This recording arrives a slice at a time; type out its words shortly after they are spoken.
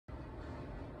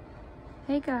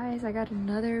Hey guys, I got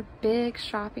another big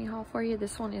shopping haul for you.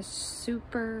 This one is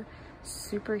super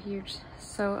huge,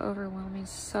 so overwhelming,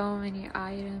 so many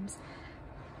items,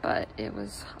 but it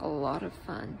was a lot of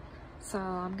fun. So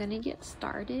I'm gonna get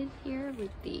started here with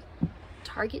the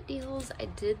Target deals. I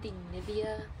did the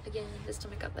Nivea again. This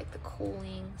time I got like the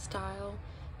cooling style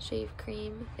shave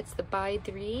cream. It's the buy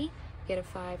 3 get a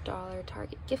 $5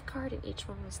 Target gift card, and each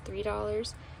one was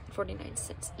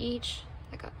 $3.49 each.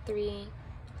 I got 3,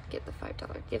 get the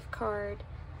 $5 gift card,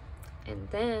 and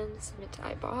then submit to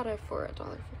Ibotta for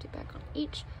 $1.50 back on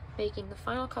each, making the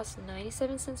final cost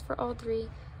 97 cents for all 3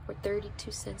 or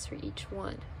 32 cents for each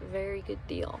one. Very good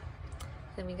deal.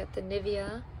 Then we got the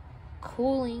Nivea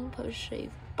cooling post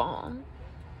shave balm.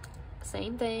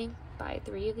 Same thing, buy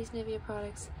 3 of these Nivea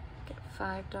products, get a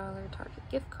 $5 Target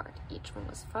gift card. Each one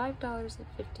was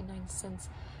 $5.59,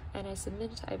 and I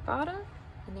submitted to Ibotta,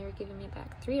 and they were giving me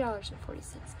back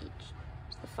 $3.40 each.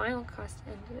 So the final cost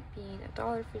ended up being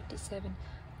 $1.57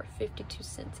 or 52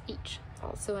 cents each.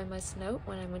 Also, I must note,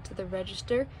 when I went to the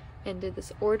register and did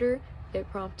this order, it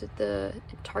prompted the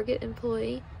Target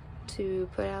employee to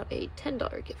put out a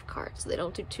 $10 gift card. So they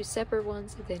don't do 2 separate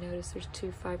ones. If they notice there's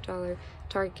 2 $5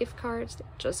 Target gift cards, they're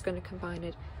just going to combine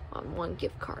it on 1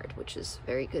 gift card, which is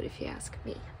very good if you ask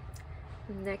me.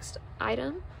 Next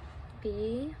item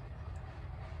be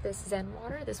this Zen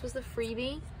water. This was the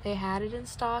freebie. They had it in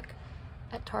stock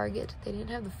at Target. They didn't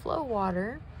have the flow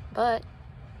water, but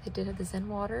they did have the Zen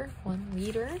water, 1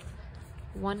 liter,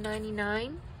 $1.99.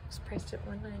 It was priced at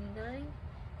 $1.99.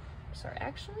 Sorry,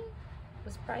 actually, it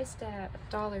was priced at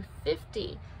 $1.50.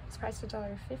 It was priced at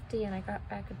 $1.50, and I got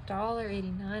back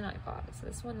 $1.89. I bought it. So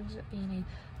this one ended up being a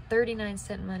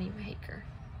 39-cent money maker.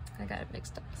 I got it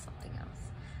mixed up with something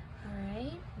else.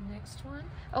 Alright, next one.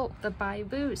 Oh, the Buy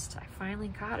Boost. I finally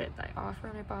got it. The offer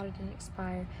on Ibotta didn't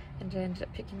expire, and I ended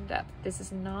up picking it up. This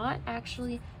is not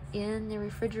actually in the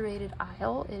refrigerated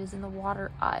aisle. It is in the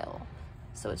water aisle.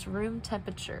 So it's room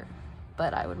temperature,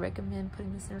 but I would recommend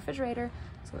putting this in the refrigerator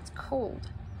so it's cold.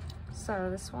 So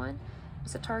this one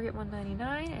was a Target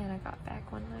 $1.99, and I got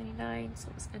back $1.99, so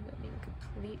this ended up being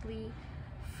completely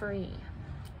free.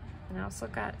 And I also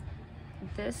got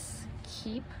this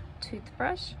Keep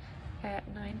toothbrush at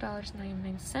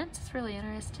 $9.99. It's really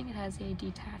interesting. It has a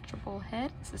detachable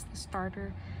head. This is the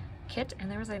starter kit,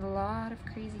 and there was a lot of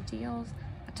crazy deals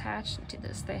attached to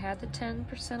this. They had the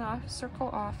 10% off circle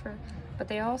offer, but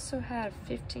they also had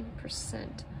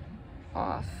 15%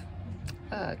 off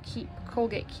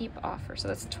Colgate Keep offer. So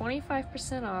that's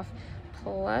 25% off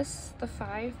plus the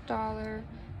 $5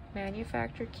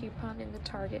 manufacturer coupon in the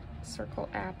Target Circle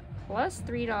app plus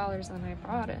 $3 on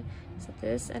Ibotta. So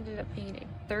this ended up being a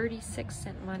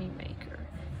 36-cent money maker.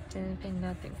 Didn't pay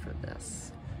nothing for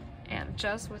this. And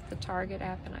just with the Target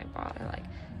app and Ibotta, like,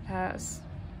 that's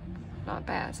not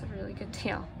bad. It's a really good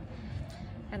deal.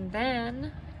 And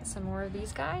then some more of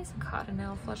these guys.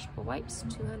 Cottonelle flushable wipes,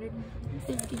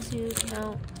 252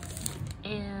 count,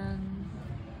 and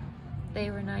they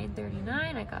were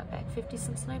 $9.39. I got back 50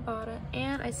 cents in Ibotta,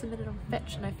 and I submitted on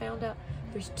Fetch, and I found out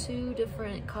there's 2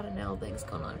 different Cottonelle things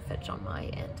going on Fetch on my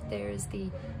end. There's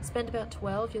the spend about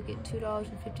 $12, you'll get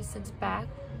 $2.50 back,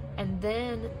 and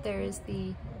then there's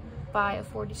the buy a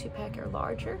 42 pack or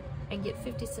larger and get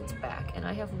 50 cents back, and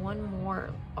I have 1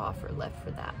 more offer left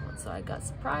for that one. So I got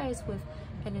surprised with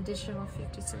an additional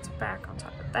 50 cents back on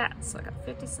top of that. So I got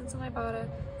 50 cents on Ibotta,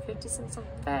 50 cents on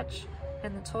Fetch,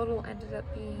 and the total ended up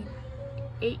being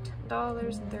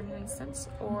 $8.39,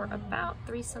 or about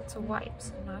 3 cents a wipe.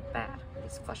 So not bad for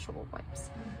these flushable wipes.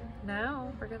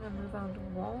 Now we're gonna move on to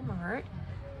Walmart.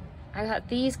 I got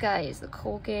these guys, the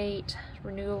Colgate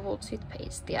renewable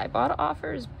toothpaste. The Ibotta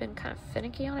offer has been kind of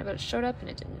finicky on it, but it showed up and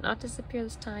it did not disappear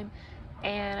this time.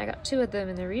 And I got 2 of them,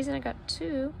 and the reason I got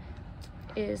 2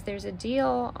 is there's a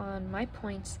deal on my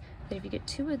points that if you get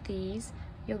 2 of these,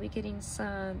 you'll be getting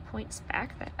some points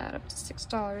back that add up to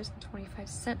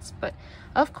 $6.25. But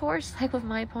of course, like with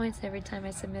my points, every time I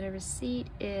submit a receipt,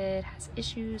 it has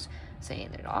issues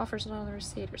saying that it offers not on the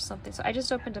receipt or something. So I just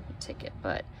opened up a ticket,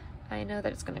 but I know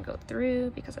that it's going to go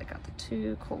through because I got the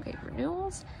 2 Colgate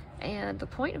renewals, and the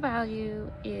point value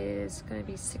is going to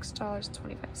be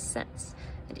 $6.25,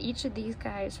 and each of these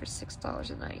guys are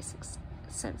 $6.96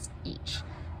 each.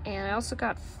 And I also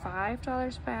got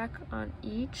 $5 back on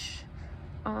each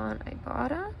on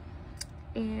Ibotta,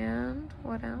 and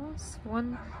what else?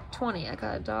 $1.20. I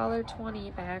got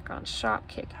 $1.20 back on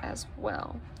Shopkick as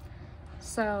well.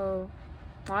 So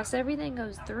once everything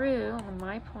goes through on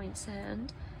my points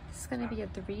end, this is going to be a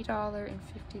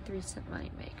 $3.53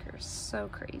 money maker. So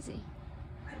crazy.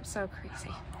 I'm so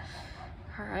crazy.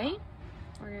 All right.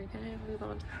 we're gonna move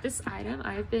on to this item.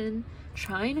 I've been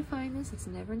trying to find this. It's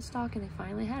never in stock, and they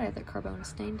finally had it. The Carbona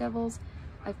Stain Devils.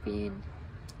 I've been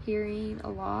hearing a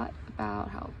lot about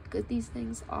how good these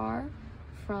things are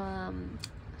from,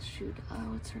 shoot,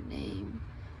 oh, what's her name?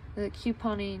 The she's a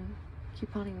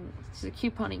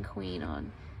couponing queen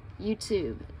on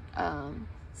YouTube.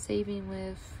 Saving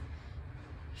with,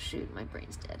 shoot, my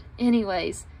brain's dead.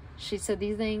 Anyways, she said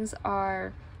these things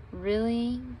are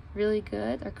really, really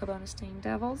good. They're Carbona Stain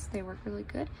Devils. They work really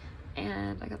good.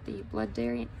 And I got the Blood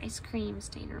Dairy and Ice Cream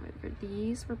Stain Remover.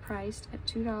 These were priced at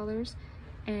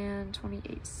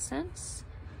 $2.28,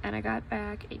 and I got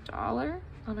back $1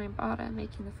 on Ibotta,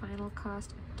 making the final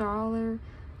cost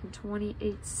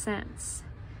 $1.28.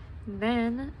 And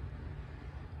then,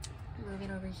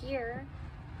 moving over here,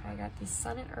 I got the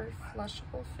Sun and Earth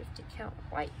flushable 50 count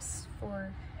wipes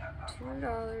for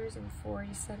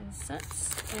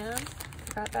 $2.47, and I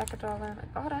got back $1 on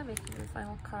Ibotta, making the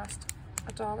final cost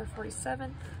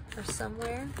 $1.47, or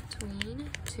somewhere between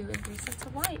 2 and 3 cents a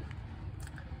wipe.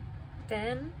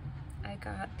 Then I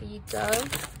got the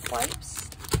Dove wipes,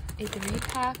 a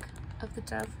 3-pack of the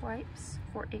Dove wipes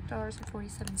for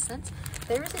 $8.47.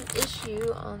 There was an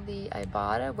issue on the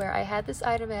Ibotta where I had this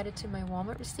item added to my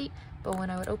Walmart receipt, but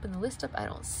when I would open the list up, I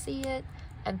don't see it.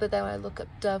 But then when I look up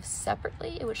Dove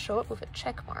separately, it would show up with a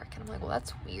check mark. And I'm like, well,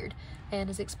 that's weird. And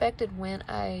as expected, when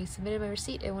I submitted my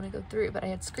receipt, it wouldn't go through, but I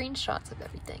had screenshots of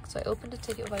everything. So I opened a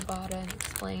ticket with Ibotta and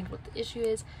explained what the issue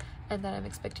is, and that I'm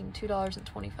expecting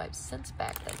 $2.25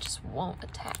 back. That just won't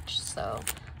attach. So I'll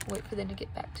wait for them to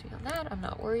get back to me on that. I'm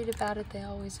not worried about it. They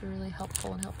always are really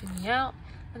helpful in helping me out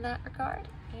in that regard.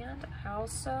 And I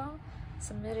also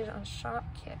submitted on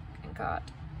Shopkick and got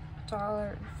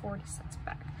 $1.40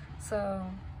 back. So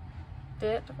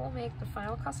that will make the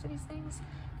final cost of these things,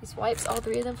 these wipes, all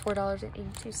 3 of them,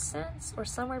 $4.82, or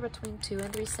somewhere between 2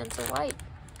 and 3 cents a wipe.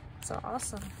 So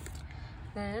awesome.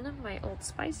 Then my Old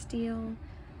Spice deal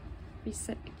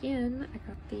reset again. I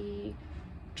got the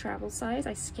travel size.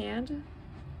 I scanned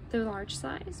the large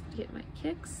size to get my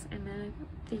kicks, and then I got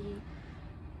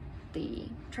the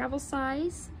travel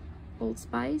size Old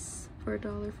Spice for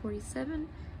 $1.47.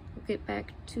 We'll get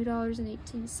back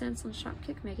 $2.18 on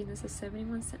Shopkick, making this a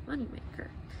 71-cent moneymaker.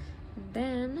 And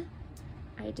then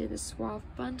I did the Suave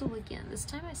bundle again. This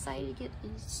time I decided to get a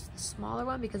smaller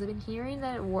one because I've been hearing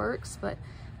that it works, but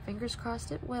fingers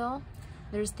crossed it will.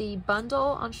 There's the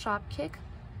bundle on Shopkick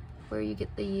where you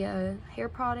get the hair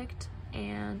product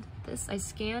and this. I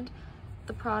scanned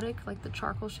the product, like the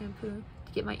charcoal shampoo,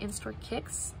 to get my in-store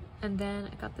kicks, and then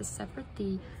I got this separate,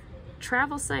 the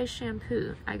travel size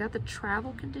shampoo. I got the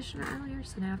travel conditioner earlier,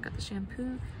 so now I've got the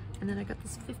shampoo, and then I got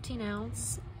this 15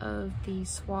 ounce of the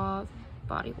Suave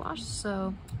body wash.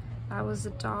 So that was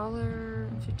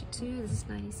 $1.52. This is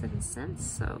 97 cents.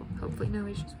 So hopefully no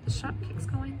issues with the Shopkicks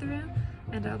going through,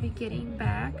 and I'll be getting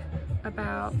back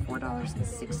about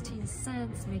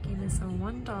 $4.16, making this a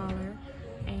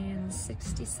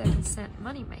 $1.67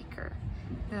 moneymaker.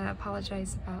 I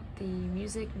apologize about the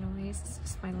music noise. It's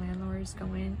just my landlord is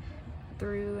going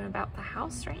through and about the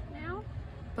house right now,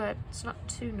 but it's not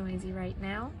too noisy right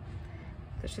now,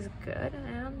 which is good.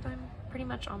 And I'm pretty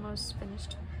much almost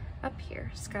finished up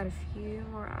here. Just got a few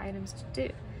more items to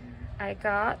do. I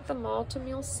got the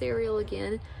Malta-Meal cereal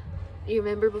again. You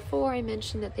remember before I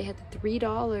mentioned that they had the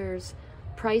 $3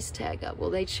 price tag up.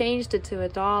 Well, they changed it to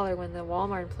 $1 when the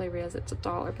Walmart employee realized it's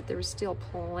 $1, but there was still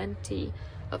plenty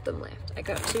of them left. I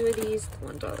got 2 of these,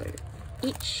 $1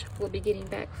 each. We'll be getting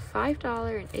back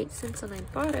 $5.08 on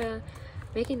Ibotta,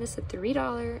 making this a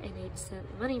 $3.08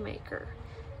 moneymaker.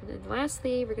 And then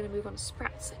lastly, we're going to move on to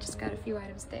Sprouts. I just got a few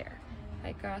items there.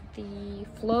 I got the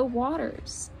Flow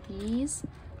Waters. These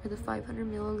are the 500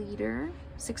 milliliter,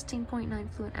 16.9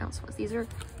 fluid ounce ones. These are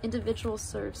individual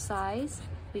serve size.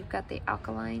 We've got the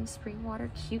alkaline spring water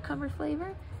cucumber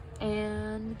flavor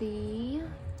and the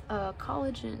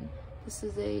collagen. This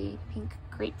is a pink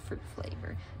grapefruit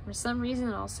flavor. For some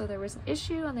reason also there was an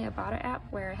issue on the Ibotta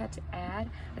app where I had to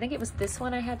add, I think it was this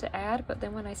one I had to add, but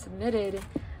then when I submitted,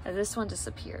 this one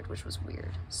disappeared, which was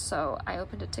weird. So I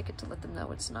opened a ticket to let them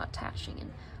know it's not attaching,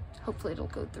 and hopefully it'll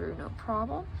go through no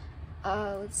problem.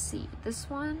 Let's see, this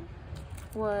one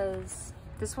was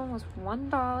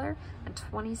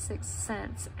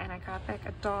 $1.26, and I got back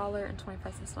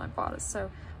 $1.25 when I bought it.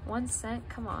 So 1 cent,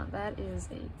 come on, that is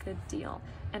a good deal.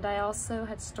 And I also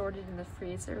had stored it in the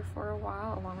freezer for a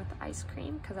while along with the ice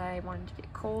cream because I wanted to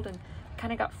get cold and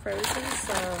kind of got frozen.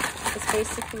 So it's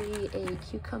basically a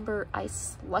cucumber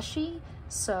ice slushy,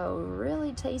 so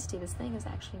really tasty. This thing is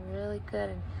actually really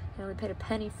good, and I only paid a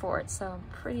penny for it, so I'm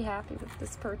pretty happy with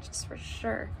this purchase for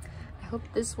sure. I hope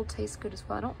this will taste good as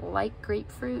well. I don't like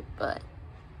grapefruit, but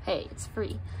hey, it's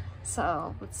free.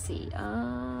 So let's see.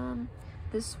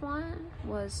 This one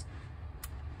was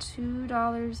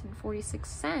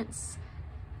 $2.46,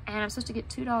 and I'm supposed to get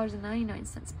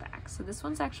 $2.99 back. So this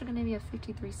one's actually going to be a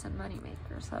 53-cent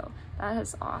moneymaker. So that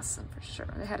is awesome for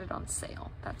sure. They had it on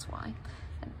sale. That's why.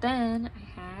 And then I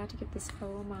had to get this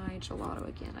Oh My gelato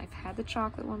again. I've had the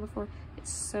chocolate one before.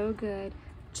 It's so good.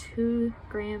 2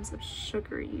 grams of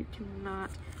sugar. You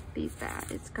cannot beat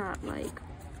that. It's got like,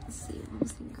 let's see,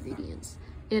 what's the ingredients?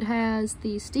 It has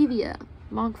the stevia,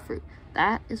 monk fruit.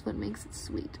 That is what makes it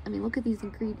sweet. I mean, look at these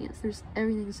ingredients.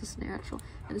 Everything's just natural,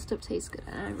 and this stuff tastes good.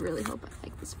 And I really hope I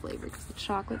like this flavor because the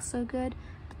chocolate's so good.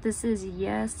 But this is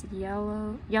yummy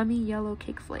yellow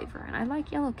cake flavor, and I like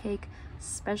yellow cake,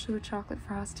 especially with chocolate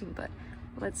frosting. But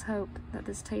let's hope that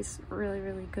this tastes really,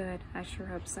 really good. I sure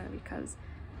hope so, because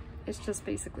it's just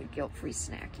basically guilt-free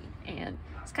snacking, and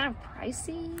it's kind of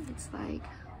pricey. It's like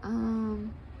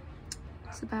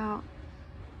it's about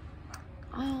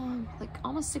like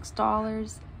almost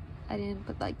 $6. I didn't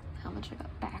put like how much I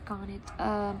got back on it.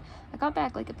 I got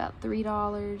back like about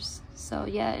 $3, so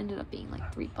yeah, it ended up being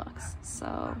like $3,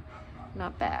 so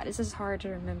not bad. It's just hard to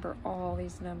remember all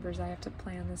these numbers. I have to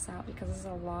plan this out because there's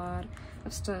a lot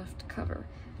of stuff to cover.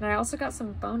 And I also got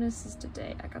some bonuses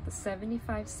today. I got the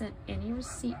 75-cent any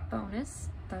receipt bonus.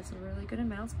 That's a really good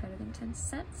amount. It's better than 10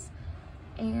 cents.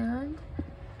 And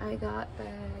I got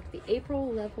back the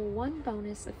April level 1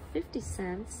 bonus of 50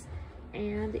 cents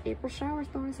and the April showers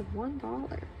bonus of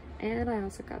 $1. And I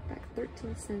also got back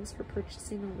 13 cents for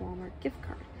purchasing a Walmart gift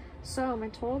card. So my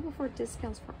total before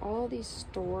discounts for all these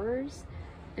stores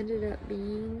ended up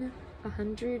being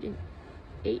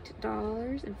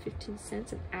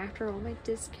 $108.15. And after all my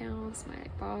discounts, my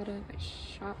Ibotta, my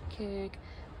Shopkick,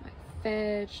 my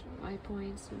Fetch, my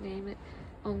points, you name it,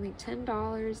 only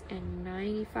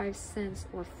 $10.95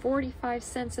 or 45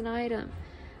 cents an item.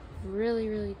 Really,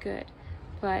 really good.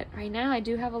 But right now I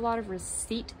do have a lot of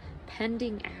receipt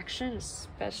pending action,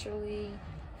 especially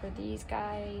for these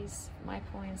guys, my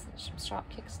points and some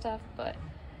Shopkick stuff, but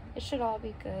it should all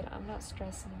be good. I'm not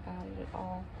stressing about it at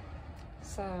all.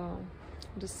 So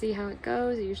we'll just see how it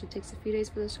goes. It usually takes a few days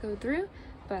for this to go through,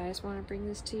 but I just want to bring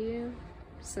this to you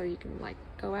so you can like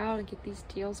go out and get these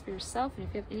deals for yourself. And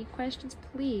if you have any questions,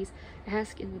 please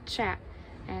ask in the chat.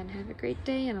 And have a great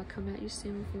day, and I'll come at you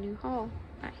soon with a new haul.